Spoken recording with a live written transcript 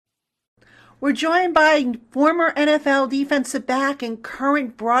We're joined by former NFL defensive back and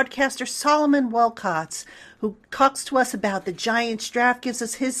current broadcaster Solomon Wilcox, who talks to us about the Giants draft, gives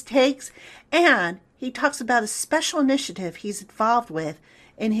us his takes, and he talks about a special initiative he's involved with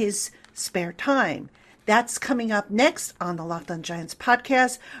in his spare time. That's coming up next on the Locked On Giants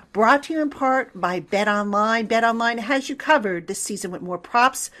podcast, brought to you in part by BetOnline. BetOnline has you covered this season with more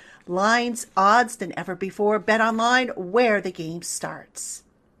props, lines, odds than ever before. BetOnline, where the game starts.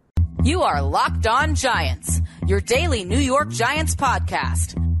 You are Locked On Giants, your daily New York Giants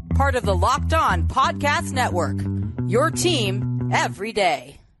podcast. Part of the Locked On Podcast Network, your team every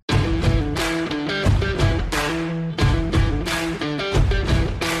day.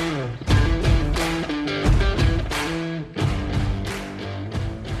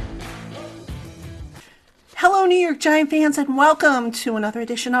 Hello, New York Giant fans, and welcome to another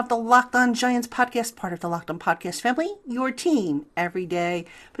edition of the Locked On Giants podcast, part of the Locked On Podcast family, your team every day.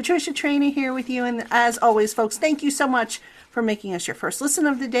 Patricia Traina here with you, and as always, folks, thank you so much for making us your first listen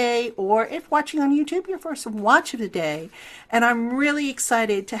of the day, or if watching on YouTube, your first watch of the day. And I'm really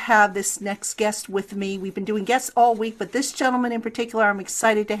excited to have this next guest with me. We've been doing guests all week, but this gentleman in particular, I'm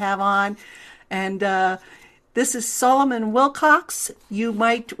excited to have on. And this is Solomon Wilcox. You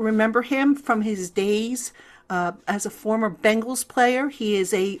might remember him from his days as a former Bengals player. He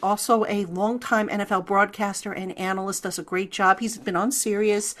is also a longtime NFL broadcaster and analyst, does a great job. He's been on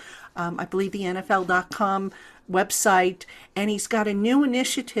Sirius, I believe the NFL.com website, and he's got a new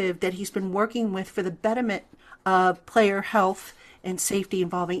initiative that he's been working with for the betterment of player health and safety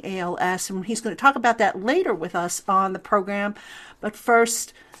involving ALS, and he's going to talk about that later with us on the program. But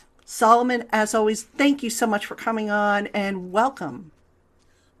first, Solomon, as always, thank you so much for coming on, and welcome.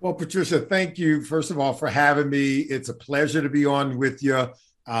 Well, Patricia, thank you, first of all, for having me. It's a pleasure to be on with you,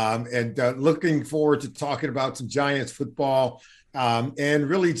 and looking forward to talking about some Giants football and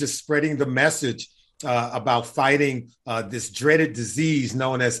really just spreading the message about fighting this dreaded disease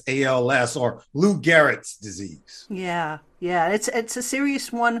known as ALS, or Lou Gehrig's disease. Yeah, it's a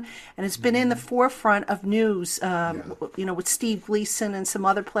serious one, and it's been in the forefront of news, with Steve Gleason and some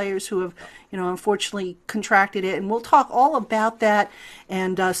other players who have, unfortunately contracted it. And we'll talk all about that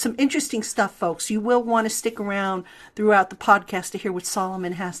and some interesting stuff, folks. You will want to stick around throughout the podcast to hear what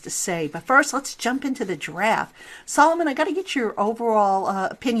Solomon has to say. But first, let's jump into the draft. Solomon, I got to get your overall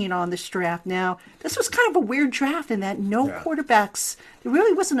opinion on this draft. Now, this was kind of a weird draft in that quarterbacks. There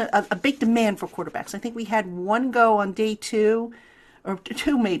really wasn't a big demand for quarterbacks. I think we had one go on day two, or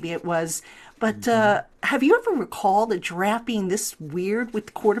two maybe it was. But have you ever recalled a draft being this weird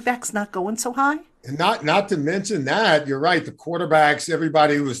with quarterbacks not going so high? And not to mention that, you're right, the quarterbacks,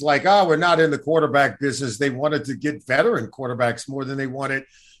 everybody was like, oh, we're not in the quarterback business. They wanted to get veteran quarterbacks more than they wanted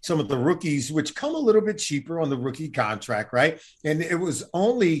some of the rookies, which come a little bit cheaper on the rookie contract, right? And it was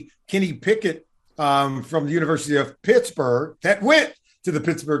only Kenny Pickett from the University of Pittsburgh that went to the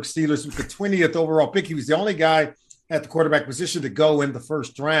Pittsburgh Steelers with the 20th overall pick. He was the only guy at the quarterback position to go in the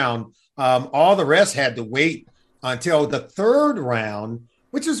first round. All the rest had to wait until the third round,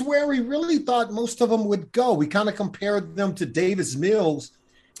 which is where we really thought most of them would go. We kind of compared them to Davis Mills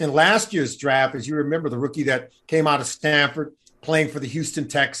in last year's draft. As you remember, the rookie that came out of Stanford playing for the Houston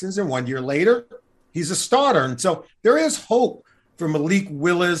Texans, and 1 year later, he's a starter. And so there is hope for Malik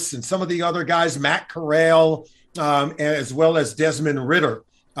Willis and some of the other guys, Matt Corral, as well as Desmond Ridder.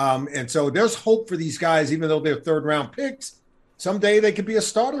 And so there's hope for these guys, even though they're third-round picks. Someday they could be a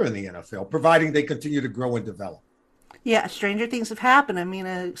starter in the NFL, providing they continue to grow and develop. Yeah, stranger things have happened. I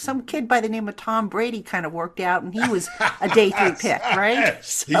mean, some kid by the name of Tom Brady kind of worked out, and he was a day three pick, right?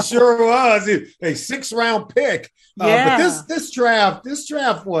 So. He sure was. A sixth-round pick. Yeah. But this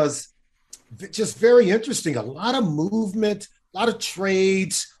draft was just very interesting. A lot of movement, a lot of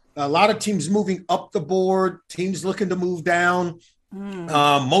trades, a lot of teams moving up the board, teams looking to move down.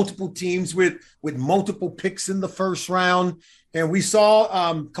 Multiple teams with multiple picks in the first round. And we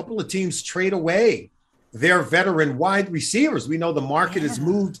saw a couple of teams trade away their veteran wide receivers. We know the market has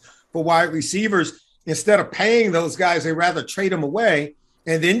moved for wide receivers. Instead of paying those guys, they rather trade them away.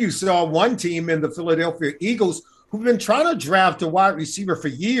 And then you saw one team in the Philadelphia Eagles who've been trying to draft a wide receiver for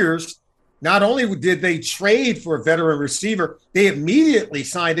years. Not only did they trade for a veteran receiver, they immediately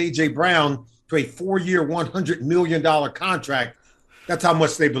signed A.J. Brown to a 4-year, $100 million contract. That's how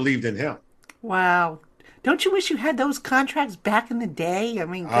much they believed in him. Wow. Don't you wish you had those contracts back in the day? I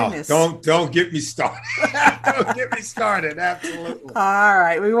mean, goodness. Don't get me started. Don't get me started. Absolutely. All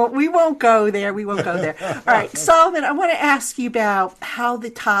right, we won't go there. We won't go there. All right, Solomon, I want to ask you about how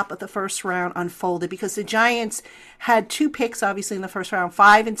the top of the first round unfolded, because the Giants had 2 picks, obviously, in the first round,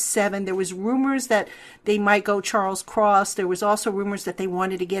 5 and 7. There was rumors that they might go Charles Cross. There was also rumors that they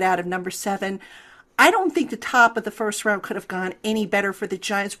wanted to get out of number 7. I don't think the top of the first round could have gone any better for the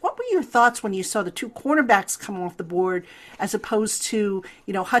Giants. What were your thoughts when you saw the 2 cornerbacks come off the board, as opposed to,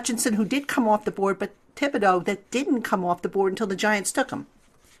 Hutchinson, who did come off the board, but Thibodeaux that didn't come off the board until the Giants took him?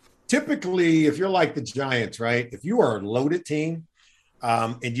 Typically, if you're like the Giants, right, if you are a loaded team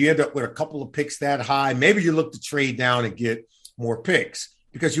and you end up with a couple of picks that high, maybe you look to trade down and get more picks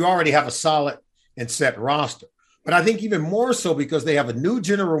because you already have a solid and set roster. But I think even more so because they have a new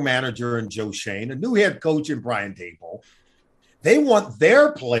general manager in Joe Schoen, a new head coach in Brian Daboll. They want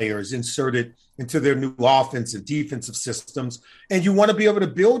their players inserted into their new offense and defensive systems. And you want to be able to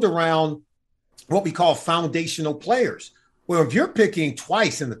build around what we call foundational players. Well, if you're picking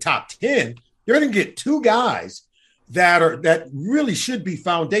twice in the top 10, you're going to get 2 guys that really should be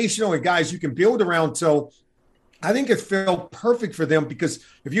foundational and guys you can build around. So I think it felt perfect for them, because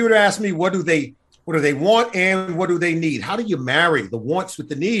if you were to ask me, what do they want and what do they need? How do you marry the wants with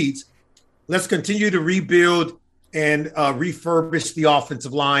the needs? Let's continue to rebuild and refurbish the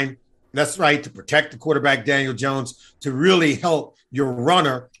offensive line. That's right, to protect the quarterback, Daniel Jones, to really help your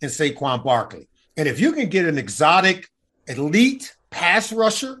runner in Saquon Barkley. And if you can get an exotic, elite pass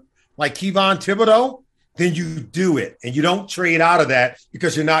rusher like Kayvon Thibodeaux, then you do it. And you don't trade out of that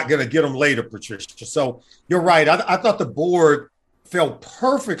because you're not going to get them later, Patricia. So you're right. I thought the board fell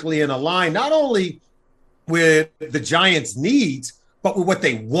perfectly in a line, not only with the Giants' needs, but with what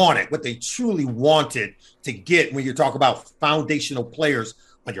they wanted, what they truly wanted to get when you talk about foundational players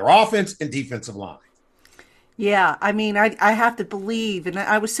on your offense and defensive line. Yeah, I mean, I have to believe, and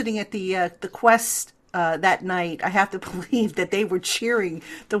I was sitting at the Quest that night. I have to believe that they were cheering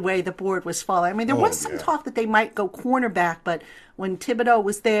the way the board was falling. I mean, there was some talk that they might go cornerback, but when Thibodeaux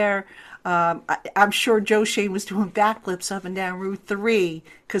was there, I'm sure Joe Schoen was doing backflips up and down Route 3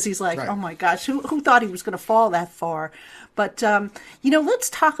 because he's like, Oh my gosh, who thought he was going to fall that far? But, let's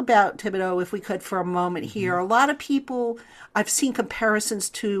talk about Thibodeaux if we could for a moment here. A lot of people, I've seen comparisons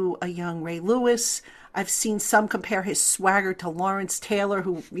to a young Ray Lewis. I've seen some compare his swagger to Lawrence Taylor,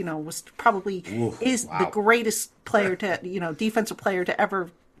 who, was probably the greatest player to, defensive player to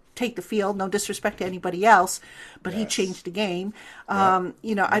ever take the field. No disrespect to anybody else, but he changed the game.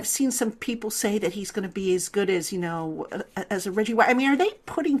 I've seen some people say that he's going to be as good as, as a Reggie White. I mean, are they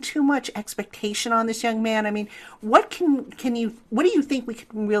putting too much expectation on this young man? I mean, what do you think we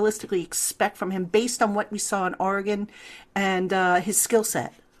can realistically expect from him based on what we saw in Oregon and his skill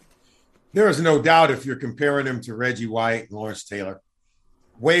set? There is no doubt if you're comparing him to Reggie White and Lawrence Taylor,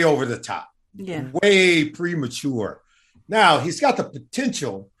 way over the top, way premature. Now, he's got the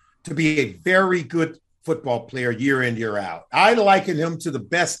potential to be a very good football player year in, year out. I liken him to the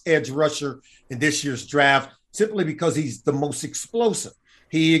best edge rusher in this year's draft simply because he's the most explosive.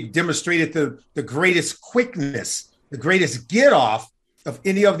 He demonstrated the greatest quickness, the greatest get off of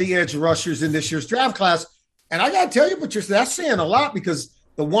any of the edge rushers in this year's draft class. And I got to tell you, Patricia, that's saying a lot because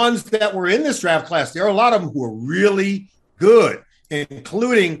the ones that were in this draft class, there are a lot of them who are really good,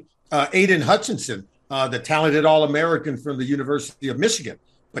 including Aiden Hutchinson, the talented All-American from the University of Michigan.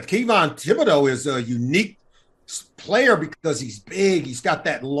 But Kayvon Thibodeaux is a unique player because he's big. He's got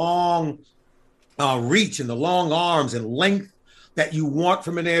that long reach and the long arms and length that you want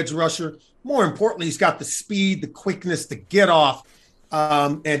from an edge rusher. More importantly, he's got the speed, the quickness, the get off.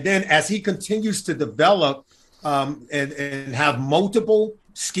 And then as he continues to develop and have multiple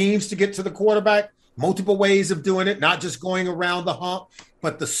schemes to get to the quarterback, multiple ways of doing it, not just going around the hump,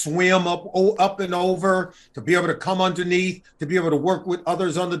 but the swim up and over, to be able to come underneath, to be able to work with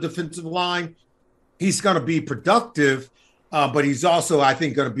others on the defensive line. He's going to be productive, but he's also, I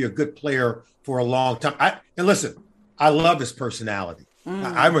think, going to be a good player for a long time. And listen, I love his personality.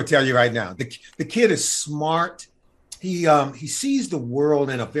 I'm going to tell you right now, the kid is smart. He sees the world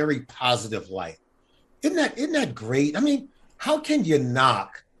in a very positive light. Isn't that great? I mean, how can you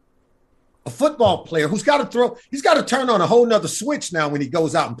knock a football player who's got to throw? He's got to turn on a whole nother switch now when he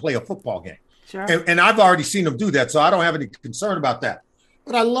goes out and play a football game. Sure. And I've already seen him do that, so I don't have any concern about that.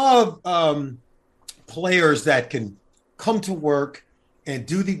 But I love players that can come to work and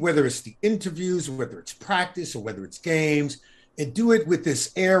do whether it's the interviews, whether it's practice, or whether it's games, and do it with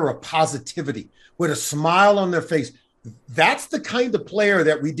this air of positivity, with a smile on their face. That's the kind of player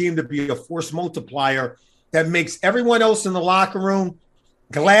that we deem to be a force multiplier that makes everyone else in the locker room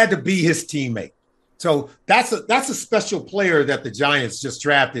glad to be his teammate. So that's a special player that the Giants just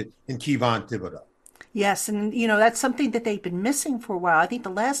drafted in Kayvon Thibodeau. Yes, and that's something that they've been missing for a while. I think the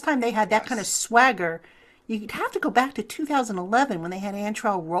last time they had that kind of swagger, you'd have to go back to 2011 when they had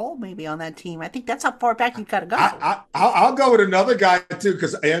Antrel Roll maybe on that team. I think that's how far back you've got to go. I'll go with another guy too,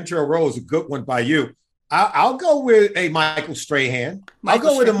 because Antrel Roll is a good one by you. I'll go with a Michael Strahan. I'll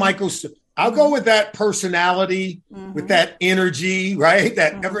go with that personality, with that energy, right?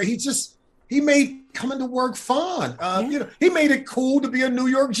 He made coming to work fun. He made it cool to be a New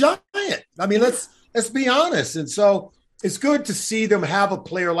York Giant. I mean, let's be honest. And so it's good to see them have a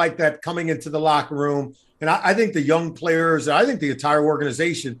player like that coming into the locker room. And I think the young players, I think the entire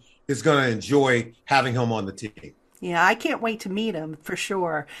organization is going to enjoy having him on the team. Yeah, I can't wait to meet him for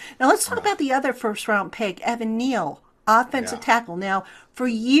sure. Now let's talk about the other first-round pick, Evan Neal, offensive tackle. Now, for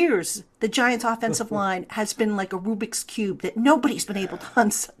years, the Giants' offensive line has been like a Rubik's Cube that nobody's been able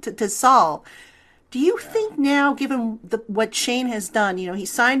to solve. Do you think now, given what Shane has done, he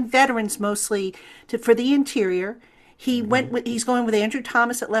signed veterans mostly for the interior. He's going with Andrew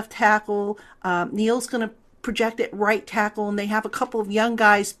Thomas at left tackle. Neal's going to project at right tackle, and they have a couple of young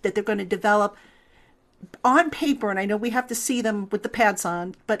guys that they're going to develop. On paper, and I know we have to see them with the pads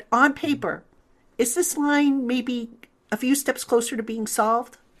on, but on paper, is this line maybe a few steps closer to being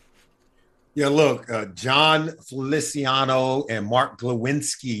solved? Yeah, look, John Feliciano and Mark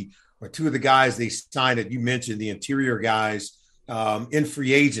Glowinski are two of the guys they signed that you mentioned, the interior guys in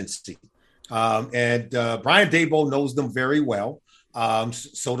free agency. And Brian Daboll knows them very well.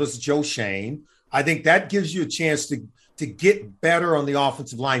 So does Joe Shane. I think that gives you a chance to get better on the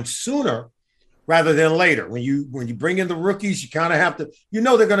offensive line sooner rather than later. When you bring in the rookies, you kind of have to, they're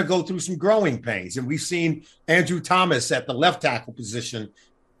going to go through some growing pains. And we've seen Andrew Thomas at the left tackle position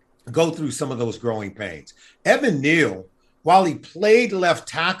go through some of those growing pains. Evan Neal, while he played left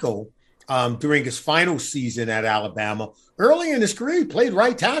tackle during his final season at Alabama, early in his career, he played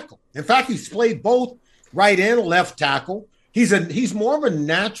right tackle. In fact, he's played both right and left tackle. He's more of a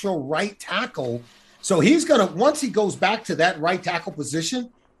natural right tackle. So he's going to, once he goes back to that right tackle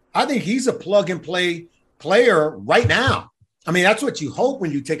position, I think he's a plug and play player right now. I mean, that's what you hope when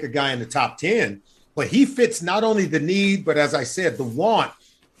you take a guy in the top 10, but he fits not only the need, but as I said, the want.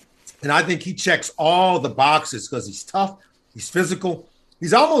 And I think he checks all the boxes because he's tough. He's physical.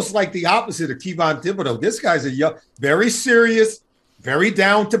 He's almost like the opposite of Kayvon Thibodeau. This guy's very serious, very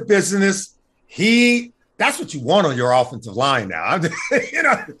down to business. That's what you want on your offensive line now.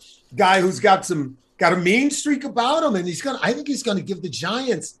 Guy who's got a mean streak about him, and I think he's gonna give the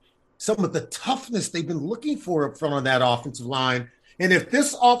Giants some of the toughness they've been looking for up front on that offensive line. And if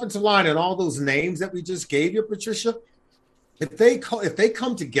this offensive line and all those names that we just gave you, Patricia, if they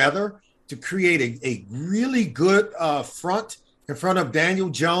come together to create a really good front in front of Daniel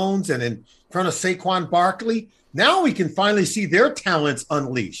Jones and in front of Saquon Barkley, now we can finally see their talents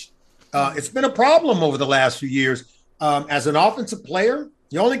unleashed. It's been a problem over the last few years. As an offensive player,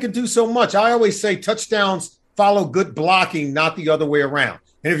 you only can do so much. I always say touchdowns follow good blocking, not the other way around.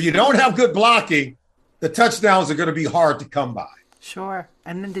 And if you don't have good blocking, the touchdowns are going to be hard to come by. Sure.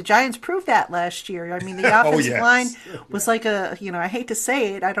 And then the Giants proved that last year. I mean, the offensive line was like I hate to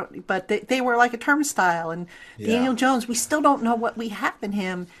say it, but they were like a turnstile. And Daniel Jones, we still don't know what we have in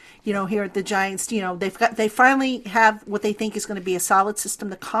him, here at the Giants. They finally have what they think is going to be a solid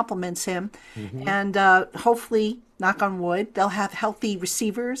system that complements him. Mm-hmm. And hopefully, knock on wood, they'll have healthy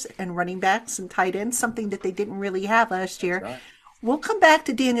receivers and running backs and tight ends, something that they didn't really have last year. Right. We'll come back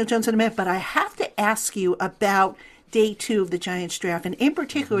to Daniel Jones in a minute, but I have to ask you about day 2 of the Giants draft, and in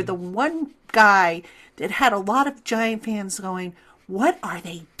particular, the one guy that had a lot of Giant fans going, what are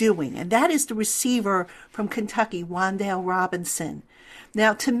they doing? And that is the receiver from Kentucky, Wan'Dale Robinson.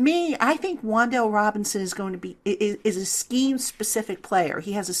 Now, to me, I think Wan'Dale Robinson is a scheme-specific player.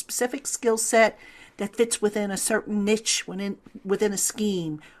 He has a specific skill set that fits within a certain niche within a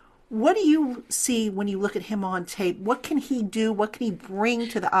scheme. What do you see when you look at him on tape? What can he do? What can he bring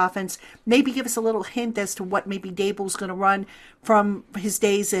to the offense? Maybe give us a little hint as to what maybe Daboll's going to run from his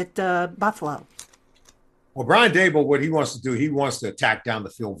days at Buffalo. Well, Brian Daboll, what he wants to do, he wants to attack down the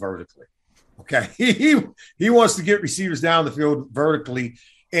field vertically. Okay, he wants to get receivers down the field vertically,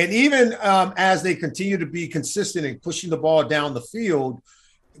 and even as they continue to be consistent in pushing the ball down the field,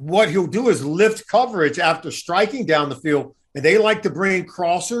 what he'll do is lift coverage after striking down the field. And they like to bring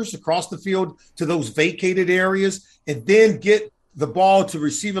crossers across the field to those vacated areas and then get the ball to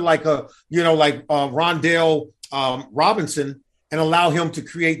receiver like Wan'Dale Robinson and allow him to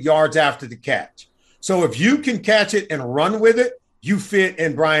create yards after the catch. So if you can catch it and run with it, you fit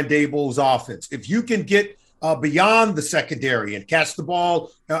in Brian Daboll's offense. If you can get beyond the secondary and catch the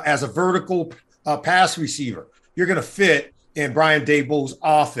ball as a vertical pass receiver. You're going to fit in Brian Daboll's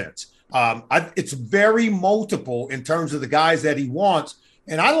offense. It's very multiple in terms of the guys that he wants.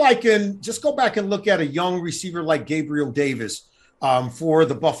 And I just go back and look at a young receiver like Gabriel Davis for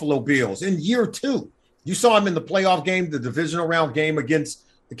the Buffalo Bills. In year 2, you saw him in the playoff game, the divisional round game against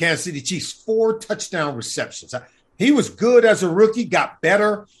the Kansas City Chiefs, 4 touchdown receptions. He was good as a rookie, got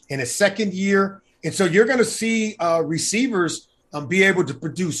better in his second year. And so you're going to see receivers be able to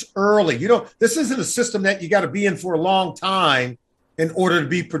produce early. This isn't a system that you got to be in for a long time in order to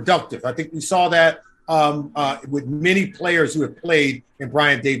be productive. I think we saw that with many players who have played in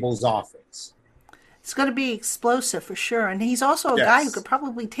Brian Daboll's offense. It's going to be explosive for sure. And he's also a guy who could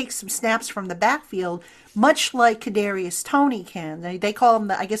probably take some snaps from the backfield, much like Kadarius Toney can. They call him,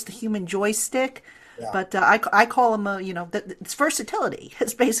 the human joystick. Yeah. But I call him, it's versatility.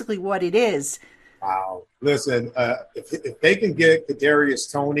 It's basically what it is. Wow. Listen, if they can get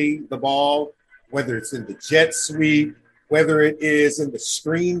Kadarius Toney the ball, whether it's in the jet sweep, whether it is in the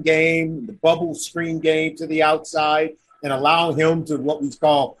screen game, the bubble screen game to the outside, and allow him to what we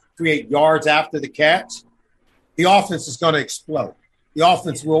call create yards after the catch, the offense is going to explode. The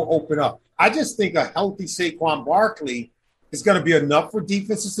offense will open up. I just think a healthy Saquon Barkley is going to be enough for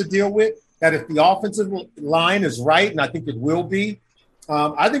defenses to deal with, that if the offensive line is right, and I think it will be,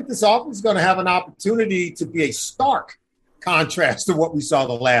 I think this offense is going to have an opportunity to be a stark contrast to what we saw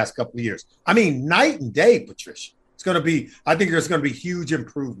the last couple of years. I mean, night and day, Patricia. I think there's going to be huge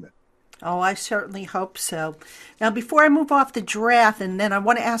improvement. Oh, I certainly hope so. Now, before I move off the draft, and then I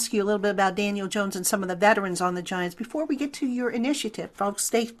want to ask you a little bit about Daniel Jones and some of the veterans on the Giants, before we get to your initiative, folks,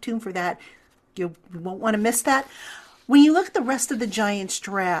 stay tuned for that. You won't want to miss that. When you look at the rest of the Giants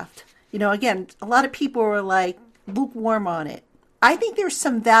draft, again, a lot of people are like lukewarm on it. I think there's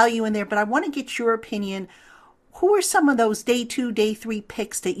some value in there, but I want to get your opinion. Who are some of those day 2, day 3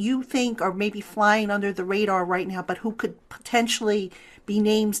 picks that you think are maybe flying under the radar right now, but who could potentially be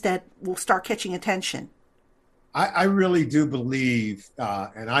names that will start catching attention? I really do believe,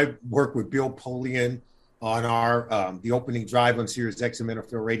 and I work with Bill Polian on our the opening drive on Sirius XM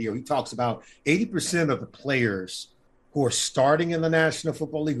NFL Radio. He talks about 80% of the players who are starting in the National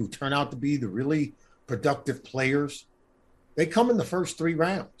Football League, who turn out to be the really productive players, they come in the first 3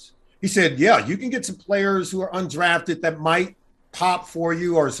 rounds. He said, yeah, you can get some players who are undrafted that might pop for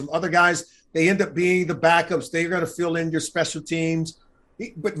you, or some other guys, they end up being the backups. They're going to fill in your special teams.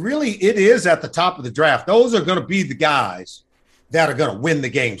 But really, it is at the top of the draft. Those are going to be the guys that are going to win the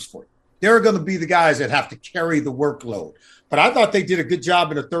games for you. They're going to be the guys that have to carry the workload. But I thought they did a good job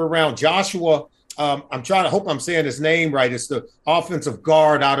in the 3rd round. Joshua, hope I'm saying his name right. It's the offensive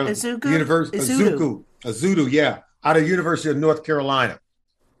guard out of University Azudu, out of University of North Carolina.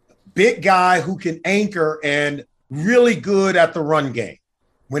 Big guy who can anchor and really good at the run game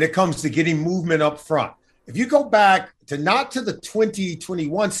when it comes to getting movement up front. If you go back to not to the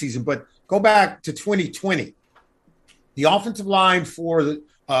 2021 season, but go back to 2020, the offensive line for the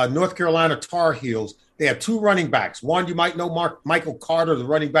North Carolina Tar Heels, they have 2 running backs. One, you might know Michael Carter, the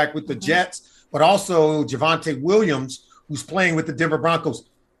running back with the Jets, but also Javonte Williams, who's playing with the Denver Broncos.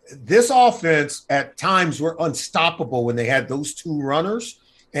 This offense at times were unstoppable when they had those 2 runners.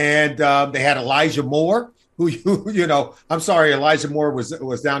 And they had Elijah Moore, who Elijah Moore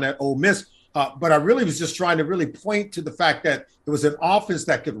was down at Ole Miss. But I really was just trying to really point to the fact that it was an offense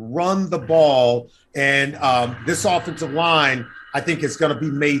that could run the ball. And this offensive line, I think, is going to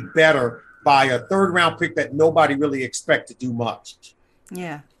be made better by a 3rd round pick that nobody really expect to do much.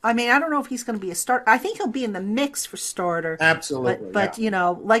 Yeah. I mean, I don't know if he's going to be a starter. I think he'll be in the mix for starter. Absolutely. But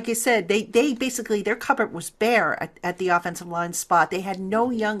like you said, they basically, their cupboard was bare at the offensive line spot. They had no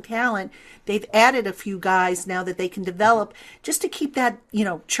young talent. They've added a few guys now that they can develop just to keep that,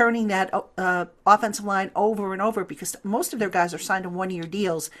 churning that offensive line over and over, because most of their guys are signed to 1-year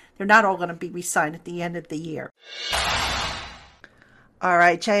deals. They're not all going to be re-signed at the end of the year. All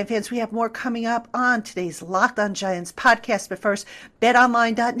right, Giant fans, we have more coming up on today's Locked On Giants podcast. But first,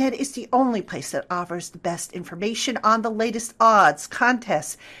 BetOnline.net is the only place that offers the best information on the latest odds,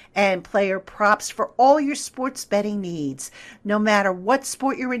 contests, and player props for all your sports betting needs. No matter what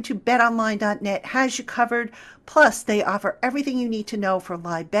sport you're into, BetOnline.net has you covered. Plus, they offer everything you need to know for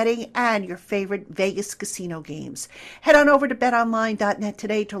live betting and your favorite Vegas casino games. Head on over to BetOnline.net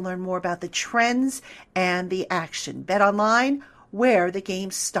today to learn more about the trends and the action. BetOnline, where the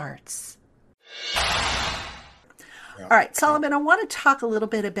game starts. All right, Solomon, I want to talk a little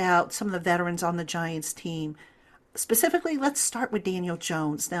bit about some of the veterans on the Giants team. Specifically, let's start with Daniel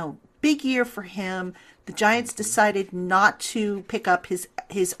Jones. Now, big year for him. The Giants decided not to pick up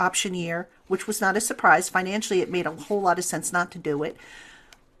his option year, which was not a surprise. Financially, it made a whole lot of sense not to do it.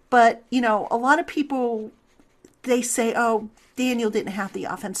 But, a lot of people, they say, oh, Daniel didn't have the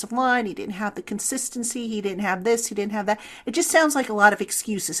offensive line. He didn't have the consistency. He didn't have this. He didn't have that. It just sounds like a lot of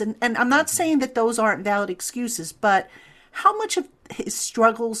excuses. And I'm not saying that those aren't valid excuses, but how much of his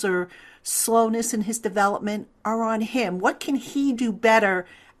struggles or slowness in his development are on him? What can he do better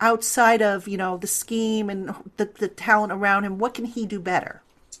outside of, the scheme and the talent around him? What can he do better?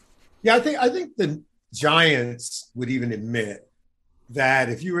 Yeah, I think the Giants would even admit that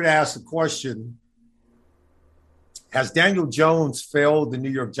if you were to ask the question, has Daniel Jones failed the New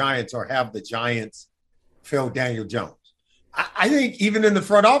York Giants, or have the Giants failed Daniel Jones? I think even in the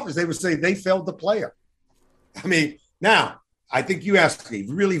front office, they would say they failed the player. I mean, now, I think you asked a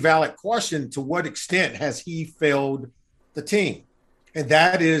really valid question: to what extent has he failed the team? And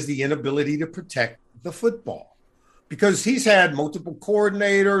that is the inability to protect the football, because he's had multiple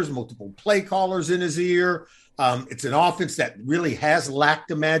coordinators, multiple play callers in his ear. It's an offense that really has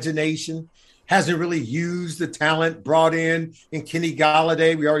lacked imagination, hasn't really used the talent brought in Kenny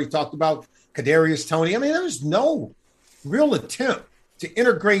Golladay. We already talked about Kadarius Toney. I mean, there's no real attempt to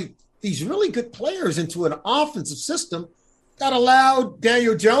integrate these really good players into an offensive system that allowed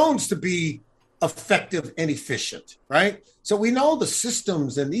Daniel Jones to be effective and efficient, right? So we know the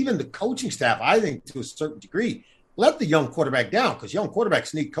systems and even the coaching staff, I think to a certain degree, let the young quarterback down, because young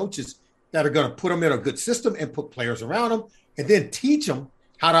quarterbacks need coaches that are going to put them in a good system and put players around them and then teach them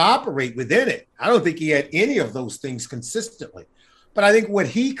how to operate within it. I don't think he had any of those things consistently. But I think what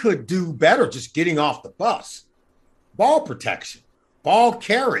he could do better, just getting off the bus, ball protection, ball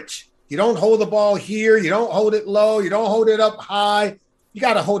carriage. You don't hold the ball here. You don't hold it low. You don't hold it up high. You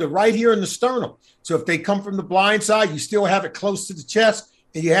got to hold it right here in the sternum. So if they come from the blind side, you still have it close to the chest,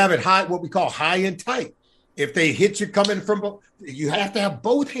 and you have it high, what we call high and tight. If they hit you coming from, you have to have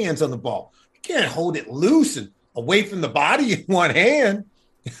both hands on the ball. You can't hold it loose and away from the body in one hand.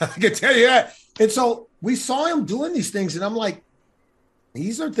 I can tell you that. And so we saw him doing these things, and I'm like,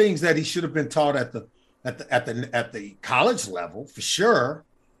 these are things that he should have been taught at the college level for sure.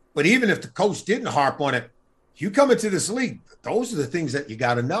 But even if the coach didn't harp on it, you come into this league, those are the things that you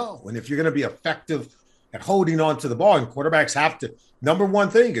got to know. And if you're going to be effective at holding on to the ball, and quarterbacks have to, number one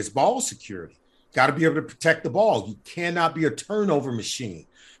thing is ball security. Got to be able to protect the ball. You cannot be a turnover machine,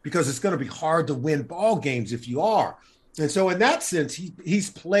 because it's going to be hard to win ball games if you are. And so in that sense, he's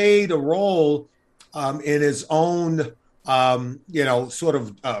played a role in his own, sort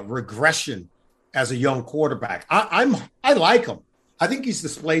of regression as a young quarterback. I like him. I think he's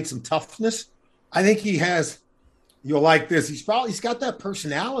displayed some toughness. I think he has, you'll like this, he's got that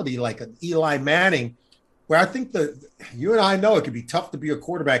personality like an Eli Manning, where I think you and I know it could be tough to be a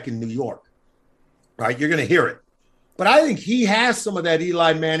quarterback in New York, right? You're going to hear it. But I think he has some of that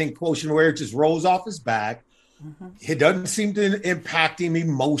Eli Manning quotient where it just rolls off his back. Mm-hmm. It doesn't seem to impact him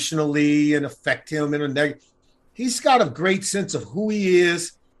emotionally and affect him in a negative. He's got a great sense of who he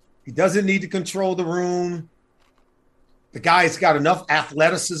is. He doesn't need to control the room. The guy's got enough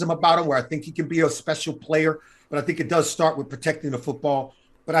athleticism about him where I think he can be a special player, but I think it does start with protecting the football.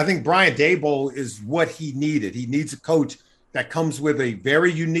 But I think Brian Daboll is what he needed. He needs a coach that comes with a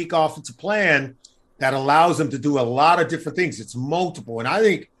very unique offensive plan that allows him to do a lot of different things. It's multiple. And I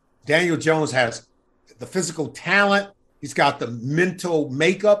think Daniel Jones has the physical talent. He's got the mental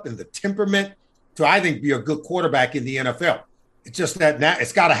makeup and the temperament to, I think, be a good quarterback in the NFL. It's just that now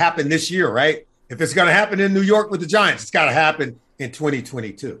it's got to happen this year, right? If it's going to happen in New York with the Giants, it's got to happen in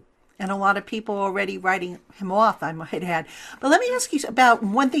 2022. And a lot of people are already writing him off, I might add. But let me ask you about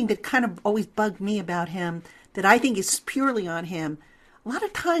one thing that kind of always bugged me about him that I think is purely on him. A lot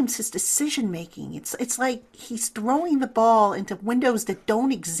of times his decision-making, it's like he's throwing the ball into windows that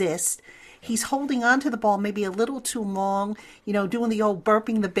don't exist. He's holding on to the ball maybe a little too long, doing the old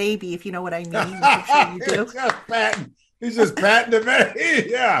burping the baby, if you know what I mean. I'm sure you do. He's just patting the baby.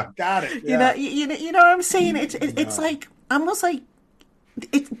 Yeah, got it. Yeah. You know what I'm saying? It's like almost like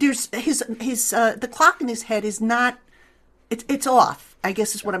there's the clock in his head is not. It's off, I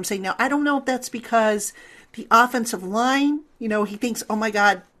guess is what I'm saying. Now I don't know if that's because the offensive line, he thinks, oh my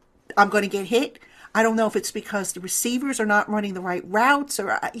God, I'm going to get hit. I don't know if it's because the receivers are not running the right routes,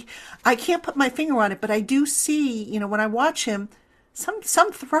 or I can't put my finger on it, but I do see, when I watch him, some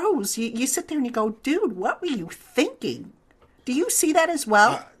throws, you sit there and you go, dude, what were you thinking? Do you see that as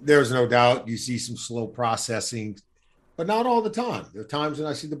well? There's no doubt you see some slow processing, but not all the time. There are times when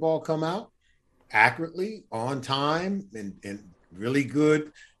I see the ball come out accurately, on time, and really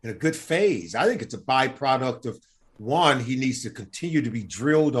good, in a good phase. I think it's a byproduct of, one, he needs to continue to be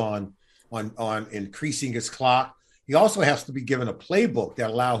drilled on increasing his clock. He also has to be given a playbook that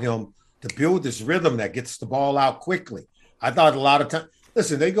allow him to build this rhythm that gets the ball out quickly. I thought a lot of time,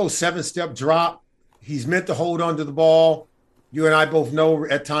 listen, they go 7-step drop. He's meant to hold onto the ball. You and I both know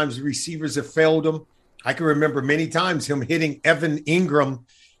at times the receivers have failed him. I can remember many times him hitting Evan Ingram,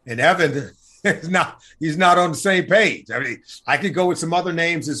 and Evan he's not on the same page. I mean, I could go with some other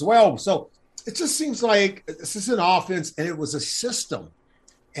names as well. So it just seems like this is an offense, and it was a system,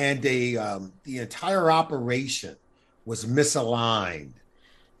 and the entire operation was misaligned.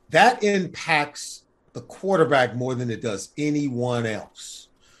 That impacts the quarterback more than it does anyone else.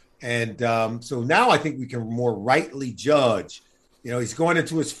 And so now I think we can more rightly judge. You know, he's going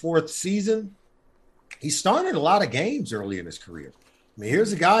into his 4th season. He started a lot of games early in his career. I mean,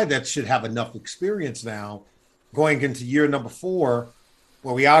 here's a guy that should have enough experience now going into year number 4,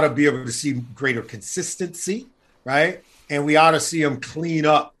 where we ought to be able to see greater consistency, right? And we ought to see him clean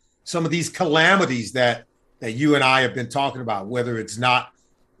up some of these calamities that you and I have been talking about, whether it's not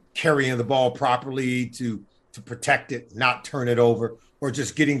carrying the ball properly to protect it, not turn it over, or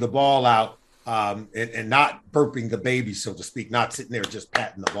just getting the ball out and not burping the baby, so to speak, not sitting there just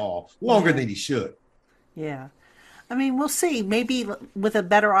patting the ball longer than he should. Yeah. I mean, we'll see. Maybe with a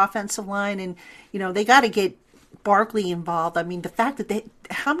better offensive line, and, you know, they got to get Barkley involved. I mean, the fact that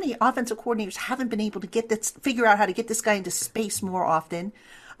how many offensive coordinators haven't been able to figure out how to get this guy into space more often.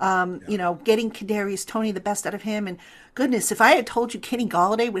 You know, getting Kadarius Toney the best out of him. And goodness, if I had told you Kenny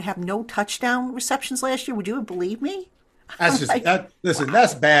Golladay would have no touchdown receptions last year, would you have believed me? That's just listen.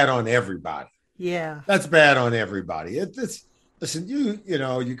 That's bad on everybody. Yeah, that's bad on everybody. Listen. You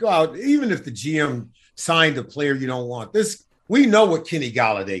know, you go out, even if the GM signed a player you don't want. We know what Kenny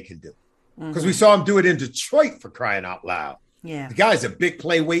Golladay can do because we saw him do it in Detroit, for crying out loud. Yeah, the guy's a big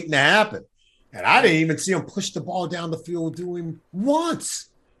play waiting to happen, and I didn't even see him push the ball down the field to him once.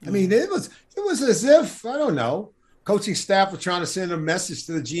 I mean, it was as if, I don't know, coaching staff were trying to send a message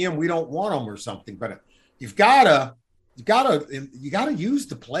to the GM, we don't want him or something. But you gotta use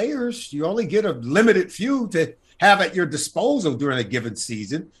the players. You only get a limited few to have at your disposal during a given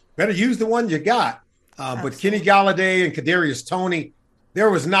season. Better use the one you got. But Kenny Golladay and Kadarius Toney, there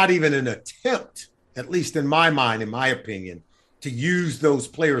was not even an attempt, at least in my mind, in my opinion, to use those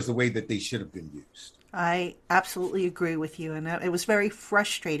players the way that they should have been used. I absolutely agree with you, and it was very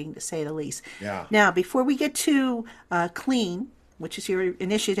frustrating, to say the least. Yeah. Now, before we get to Clean, which is your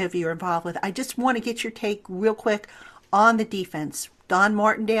initiative you're involved with, I just want to get your take real quick on the defense. Don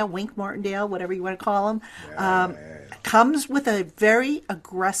Martindale, Wink Martindale, whatever you want to call him, comes with a very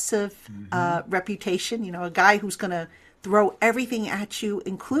aggressive reputation. You know, a guy who's going to throw everything at you,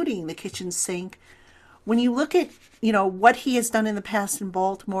 including the kitchen sink. When you look at, you know, what he has done in the past in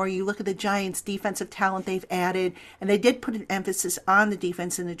Baltimore, you look at the Giants' defensive talent they've added, and they did put an emphasis on the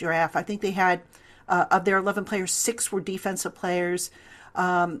defense in the draft. I think they had, of their 11 players, 6 were defensive players.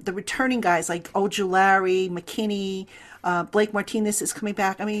 The returning guys like Ojulari, McKinney, Blake Martinez is coming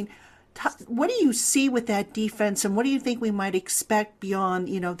back. I mean, what do you see with that defense, and what do you think we might expect beyond,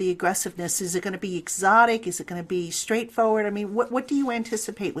 you know, the aggressiveness? Is it going to be exotic? Is it going to be straightforward? I mean, what do you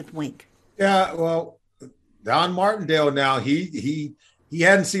anticipate with Wink? Yeah, well, Don Martindale now, he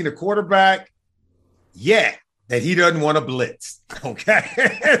hadn't seen a quarterback yet that he doesn't want to blitz. Okay.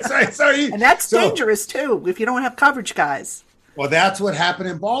 And that's dangerous too, if you don't have coverage guys. Well, that's what happened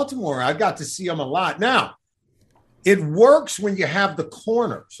in Baltimore. I got to see him a lot. Now, it works when you have the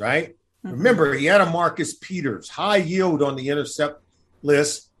corners, right? Mm-hmm. Remember, he had a Marcus Peters, high yield on the intercept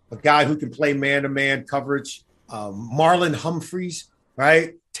list, a guy who can play man-to-man coverage. Marlon Humphreys,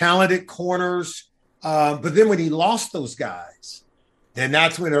 right? Talented corners. But then when he lost those guys, then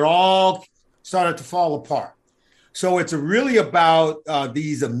that's when it all started to fall apart. So it's really about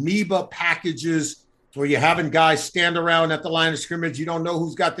these amoeba packages where you're having guys stand around at the line of scrimmage. You don't know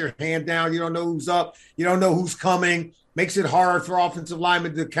who's got their hand down. You don't know who's up. You don't know who's coming. Makes it hard for offensive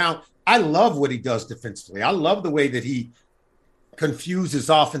linemen to count. I love what he does defensively. I love the way that he confuses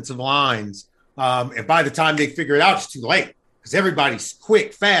offensive lines. And by the time they figure it out, it's too late because everybody's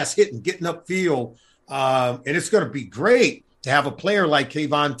quick, fast, hitting, getting upfield. And it's going to be great to have a player like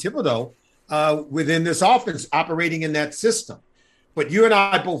Kayvon Thibodeau within this offense operating in that system. But you and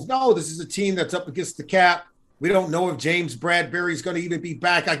I both know this is a team that's up against the cap. We don't know if James Bradbury is going to even be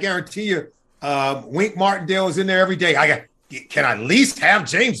back. I guarantee you, Wink Martindale is in there every day. Can I at least have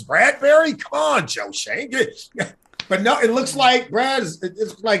James Bradbury? Come on, Joe Shane. But no, it looks like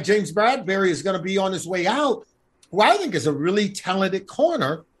James Bradbury is going to be on his way out, who I think is a really talented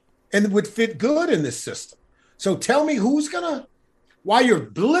corner and would fit good in this system. So tell me while you're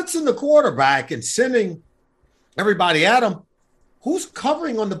blitzing the quarterback and sending everybody at him, who's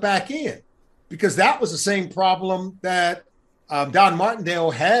covering on the back end? Because that was the same problem that Don Martindale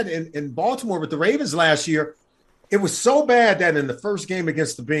had in Baltimore with the Ravens last year. it was so bad that in the first game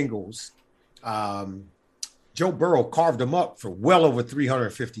against the Bengals, Joe Burrow carved him up for well over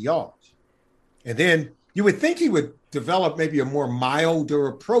 350 yards. And then you would think he would develop maybe a more milder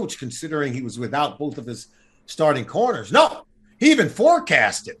approach considering he was without both of his starting corners. No, he even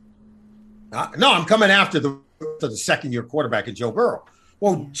forecasted. No, I'm coming after the second-year quarterback in Joe Burrow.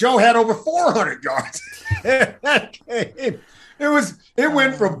 Well, Joe had over 400 yards. It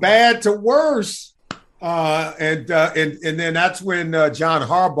went from bad to worse. And then that's when John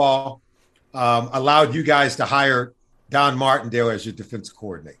Harbaugh allowed you guys to hire Don Martindale as your defensive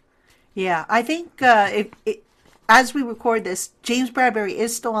coordinator. Yeah, I think as we record this, James Bradberry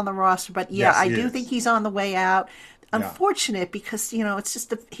is still on the roster, but yes, I do think he's on the way out. Unfortunate because, it's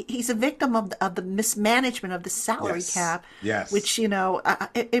just he's a victim of the mismanagement of the salary cap, which,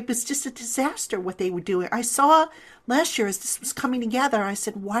 it was just a disaster what they were doing. I saw last year as this was coming together, I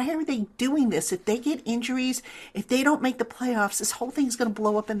said, why are they doing this? If they get injuries, if they don't make the playoffs, this whole thing's going to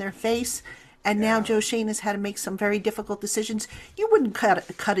blow up in their face. And now Joe Schoen has had to make some very difficult decisions. You wouldn't cut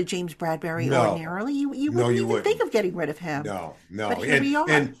a James Bradberry ordinarily. You wouldn't even think of getting rid of him. No. But here we are.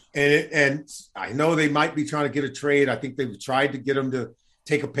 And I know they might be trying to get a trade. I think they've tried to get him to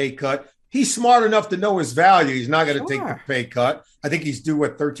take a pay cut. He's smart enough to know his value. He's not going to take the pay cut. I think he's due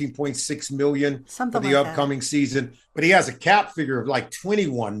at $13.6 million for the upcoming season. But he has a cap figure of like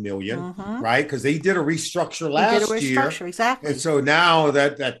 $21 million, right? Because they did a restructure last year. Exactly. And so now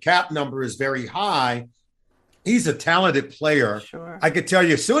that cap number is very high. He's a talented player. Sure. I could tell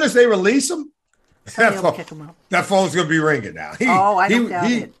you, as soon as they release him, that phone's going to be ringing now. I don't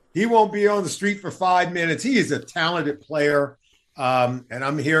doubt it. He won't be on the street for 5 minutes. He is a talented player. And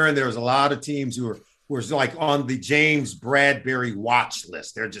I'm hearing there's a lot of teams who are like on the James Bradberry watch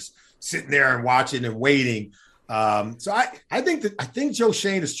list. They're just sitting there and watching and waiting. So I think Joe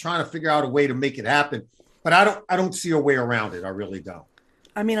Schoen is trying to figure out a way to make it happen, but I don't see a way around it. I really don't.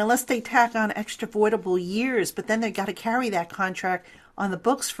 I mean, unless they tack on extra voidable years, but then they got to carry that contract on the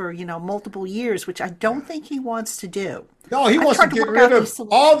books for, multiple years, which I don't think he wants to do. No, he wants to get rid of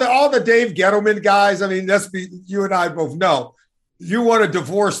all the Dave Gettleman guys. I mean, you and I both know. You want to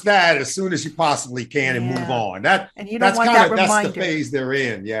divorce that as soon as you possibly can and move on. That's the phase they're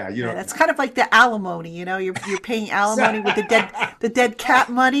in. That's kind of like the alimony. You're paying alimony with the dead cat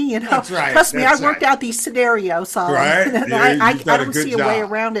money. That's right. Trust me, I worked out these scenarios. Right. I don't see a way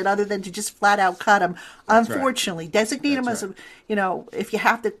around it other than to just flat out cut him. Unfortunately, designate him as if you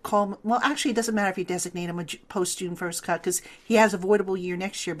have to call him. Well, actually, it doesn't matter if you designate him a post June 1st cut because he has a voidable year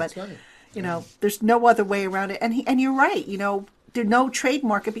next year. But there's no other way around it. And you're right. There's no trade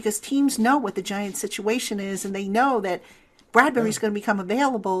market because teams know what the Giants' situation is, and they know that Bradberry's going to become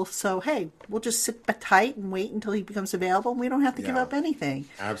available. So, hey, we'll just sit tight and wait until he becomes available, and we don't have to give up anything.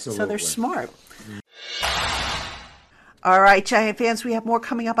 Absolutely. So they're smart. All right, Giant fans, we have more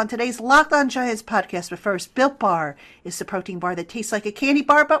coming up on today's Locked On Giants podcast. But first, Built Bar is the protein bar that tastes like a candy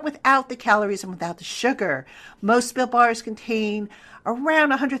bar, but without the calories and without the sugar. Most Built Bars contain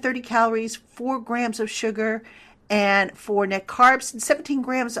around 130 calories, 4 grams of sugar, and 4 net carbs and 17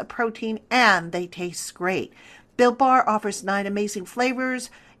 grams of protein, and they taste great. Built Bar offers 9 amazing flavors,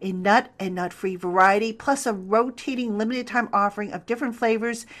 a nut and nut-free variety, plus a rotating limited-time offering of different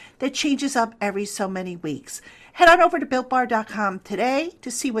flavors that changes up every so many weeks. Head on over to BuiltBar.com today to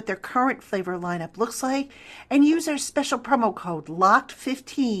see what their current flavor lineup looks like, and use our special promo code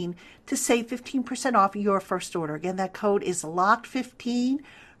LOCKED15 to save 15% off your first order. Again, that code is LOCKED15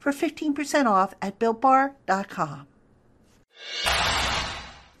 for 15% off at BuiltBar.com.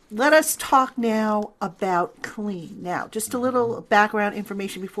 Let us talk now about Clean. Now, just a little background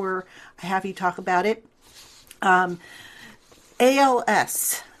information before I have you talk about it. ALS,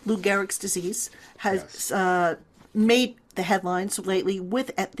 Lou Gehrig's disease, has made the headlines lately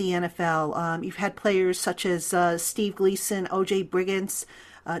with at the NFL. You've had players such as Steve Gleason, O.J. Brigance,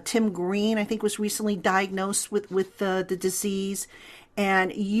 Tim Green, I think was recently diagnosed with the disease.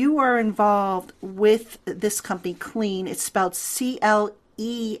 And you are involved with this company, Clean. It's spelled CLENE.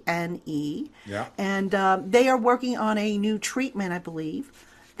 Yeah. And they are working on a new treatment, I believe,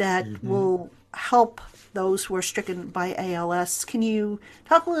 that will help those who are stricken by ALS. Can you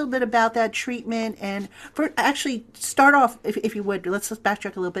talk a little bit about that treatment? And start off, if you would, let's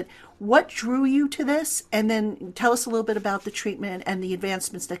backtrack a little bit. What drew you to this? And then tell us a little bit about the treatment and the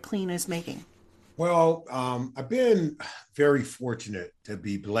advancements that Clean is making. Well, I've been very fortunate to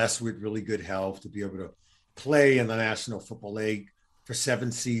be blessed with really good health, to be able to play in the National Football League for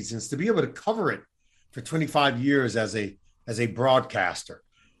 7 seasons, to be able to cover it for 25 years as a broadcaster.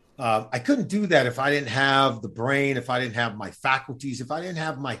 I couldn't do that if I didn't have the brain, if I didn't have my faculties, if I didn't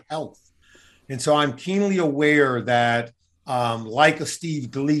have my health. And so I'm keenly aware that, like a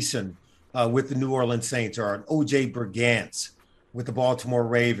Steve Gleason with the New Orleans Saints, or an O.J. Brigance with the Baltimore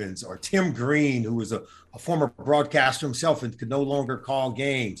Ravens, or Tim Green, who was a former broadcaster himself and could no longer call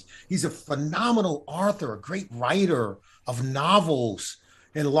games. He's a phenomenal author, a great writer of novels,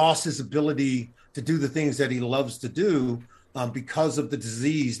 and lost his ability to do the things that he loves to do because of the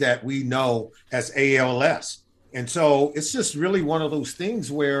disease that we know as ALS. And so it's just really one of those things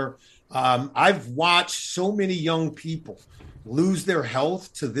where I've watched so many young people lose their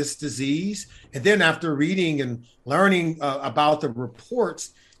health to this disease. And then after reading and learning about the reports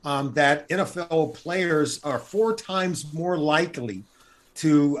that NFL players are 4 times more likely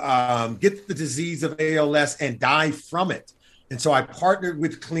to get the disease of ALS and die from it. And so I partnered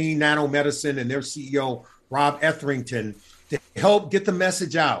with Clean Nanomedicine and their CEO, Rob Etherington, to help get the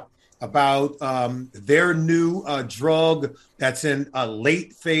message out about their new drug that's in a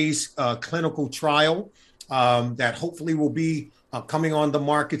late phase clinical trial that hopefully will be coming on the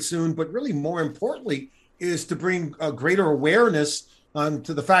market soon. But really more importantly is to bring greater awareness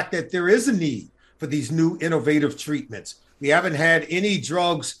to the fact that there is a need for these new innovative treatments. We haven't had any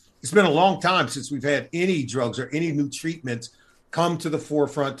drugs. It's been a long time since we've had any drugs or any new treatments come to the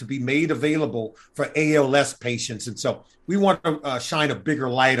forefront to be made available for ALS patients. And so we want to shine a bigger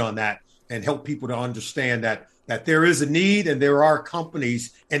light on that and help people to understand that there is a need, and there are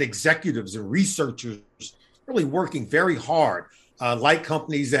companies and executives and researchers really working very hard, like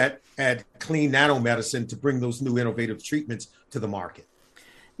companies that had Clean Nanomedicine, to bring those new innovative treatments to the market.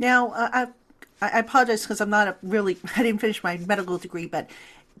 Now, I apologize because I didn't finish my medical degree, but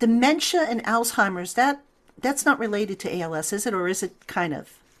dementia and Alzheimer's, that's not related to ALS, is it? Or is it kind of?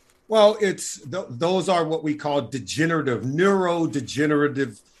 Well, those are what we call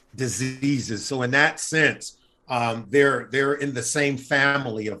neurodegenerative diseases. So in that sense, they're in the same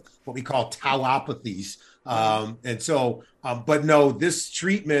family of what we call tauopathies. But no, this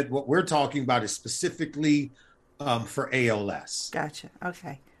treatment, what we're talking about, is specifically for ALS. Gotcha.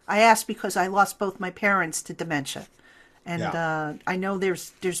 Okay. I asked because I lost both my parents to dementia, and I know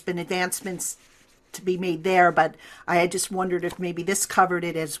there's been advancements to be made there, but I had just wondered if maybe this covered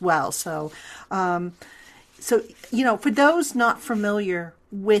it as well. So, for those not familiar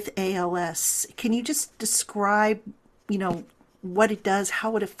with ALS, can you just describe, what it does,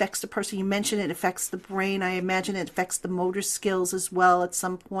 how it affects the person? You mentioned it affects the brain. I imagine it affects the motor skills as well at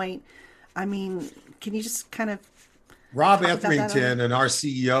some point. I mean, can you just kind of... Rob Etherington and our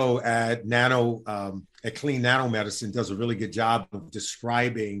CEO at Clean Nanomedicine does a really good job of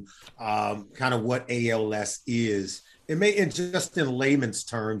describing kind of what ALS is. Just in layman's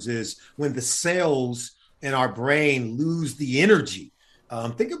terms, is when the cells in our brain lose the energy.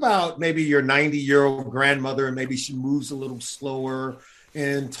 Think about maybe your 90-year-old grandmother, and maybe she moves a little slower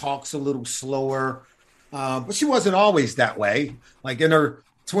and talks a little slower. But she wasn't always that way. Like in her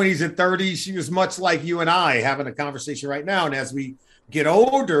 20s and 30s, she was much like you and I having a conversation right now. And as we get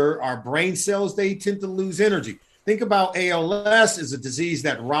older, our brain cells, they tend to lose energy. Think about ALS as a disease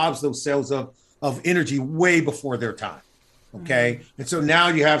that robs those cells of energy way before their time. Okay. Mm-hmm. And so now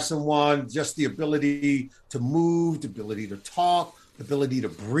you have someone, just the ability to move, the ability to talk, the ability to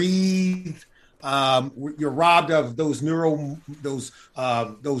breathe. You're robbed of those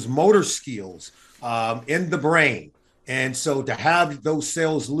motor skills in the brain. And so to have those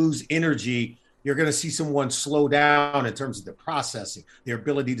cells lose energy, you're going to see someone slow down in terms of the processing, their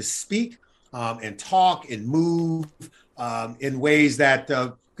ability to speak and talk and move in ways that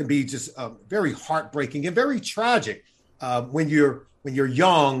can be just very heartbreaking and very tragic when you're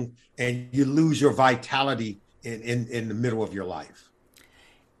young and you lose your vitality in the middle of your life.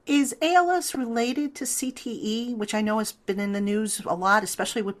 Is ALS related to CTE, which I know has been in the news a lot,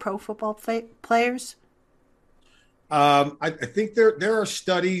 especially with pro football players? I think there are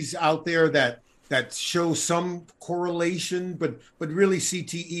studies out there that show some correlation, but really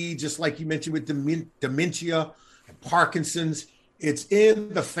CTE, just like you mentioned with dementia and Parkinson's, it's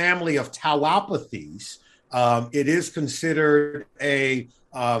in the family of tauopathies. It is considered a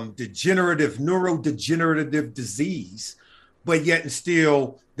neurodegenerative disease, but yet and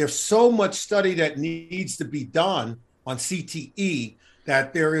still there's so much study that needs to be done on CTE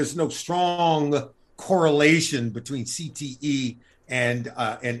that there is no strong correlation between CTE and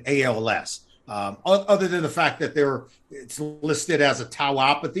ALS, other than the fact that it's listed as a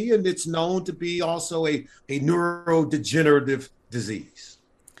tauopathy, and it's known to be also a neurodegenerative disease.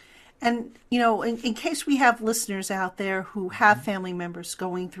 And, in case we have listeners out there who have family members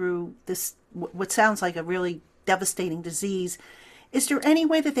going through this, what sounds like a really devastating disease, is there any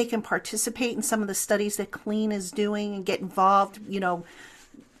way that they can participate in some of the studies that Clean is doing and get involved,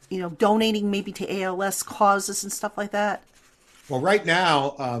 donating maybe to ALS causes and stuff like that? Well, right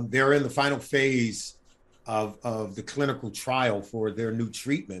now, they're in the final phase of the clinical trial for their new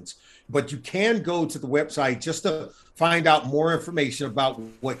treatments. But you can go to the website just to find out more information about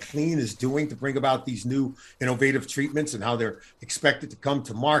what Clean is doing to bring about these new innovative treatments and how they're expected to come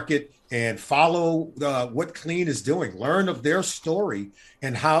to market, and follow what Clean is doing. Learn of their story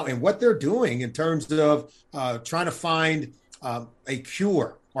and how and what they're doing in terms of trying to find a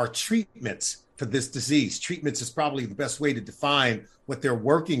cure or treatments for this disease. Treatments is probably the best way to define what they're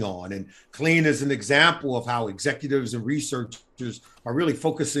working on. And Clean is an example of how executives and researchers are really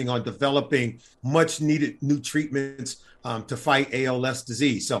focusing on developing much needed new treatments to fight ALS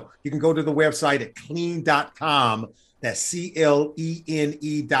disease. So you can go to the website at clean.com. That's CLENE.com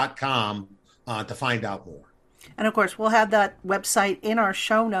to find out more. And of course, we'll have that website in our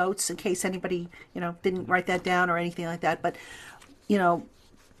show notes in case anybody, didn't write that down or anything like that. But,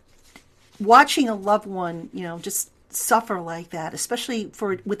 watching a loved one, just suffer like that, especially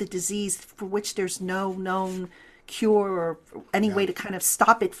with a disease for which there's no known cure or any way to kind of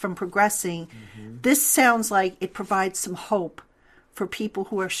stop it from progressing. This sounds like it provides some hope for people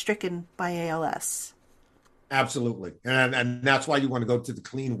who are stricken by ALS. Absolutely. And that's why you want to go to the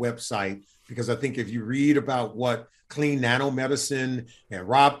Clean website, because I think if you read about what Clean Nanomedicine and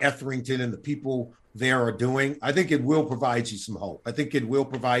Rob Etherington and the people there are doing, I think it will provide you some hope. I think it will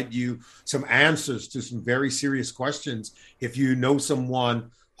provide you some answers to some very serious questions. If you know someone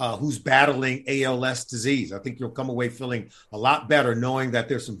who's battling ALS disease, I think you'll come away feeling a lot better knowing that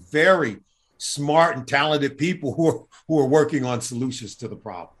there's some very smart and talented people who are working on solutions to the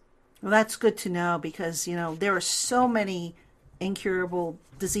problem. Well, that's good to know, because, there are so many incurable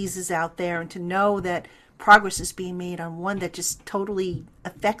diseases out there, and to know that progress is being made on one that just totally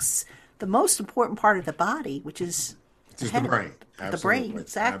affects the most important part of the body, which is the brain. The brain,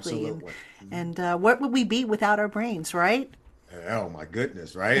 exactly. Absolutely. And what would we be without our brains, right? Oh my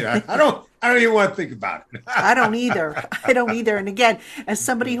goodness, right? I don't even want to think about it. I don't either. And again, as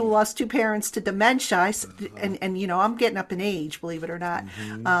somebody who lost two parents to dementia, and I'm getting up in age, believe it or not.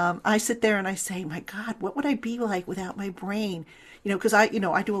 I sit there and I say, my God, what would I be like without my brain? Because I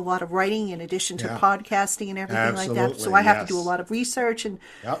do a lot of writing in addition to podcasting and everything like that. So I have to do a lot of research. And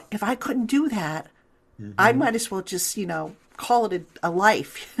if I couldn't do that, I might as well just, call it a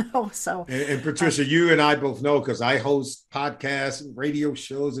life. So. And Patricia, you and I both know, because I host podcasts and radio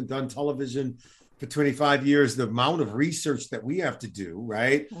shows and done television for 25 years, the amount of research that we have to do,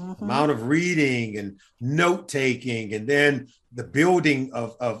 right? Amount of reading and note taking, and then the building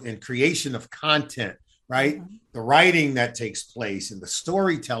of and creation of content. Right? The writing that takes place and the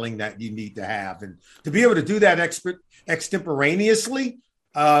storytelling that you need to have, and to be able to do that extemporaneously,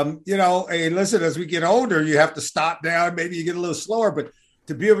 hey, listen, as we get older, you have to stop down, maybe you get a little slower, but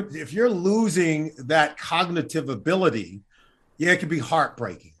to be able, if you're losing that cognitive ability, it could be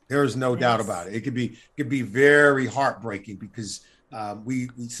heartbreaking. There's no doubt about it. It could be very heartbreaking, because we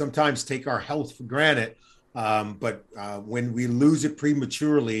sometimes take our health for granted. But when we lose it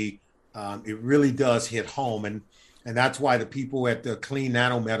prematurely, it really does hit home. And that's why the people at the Clean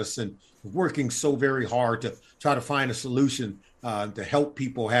Nanomedicine are working so very hard to try to find a solution to help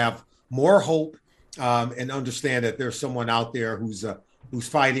people have more hope and understand that there's someone out there who's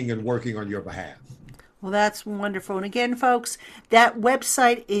fighting and working on your behalf. Well, that's wonderful. And again, folks, that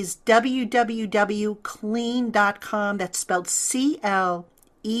website is www.clean.com. That's spelled CLENE.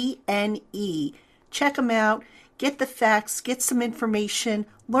 Check them out. Get the facts, get some information,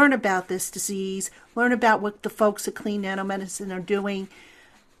 learn about this disease, learn about what the folks at Clean Nanomedicine are doing.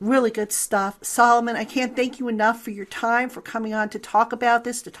 Really good stuff. Solomon, I can't thank you enough for your time, for coming on to talk about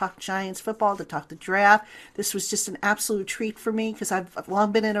this, to talk Giants football, to talk the draft. This was just an absolute treat for me, because I've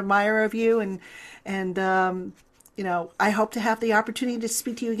long been an admirer of you, and I hope to have the opportunity to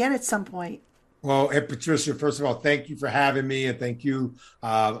speak to you again at some point. Well, hey, Patricia, first of all, thank you for having me, and thank you.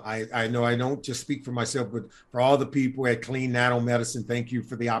 I know I don't just speak for myself, but for all the people at Clean Nanomedicine, thank you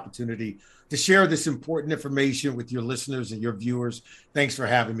for the opportunity to share this important information with your listeners and your viewers. Thanks for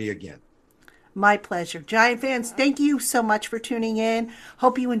having me again. My pleasure. Giant fans, thank you so much for tuning in.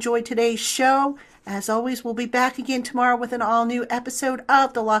 Hope you enjoyed today's show. As always, we'll be back again tomorrow with an all-new episode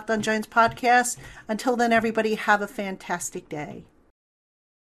of the Locked On Giants podcast. Until then, everybody, have a fantastic day.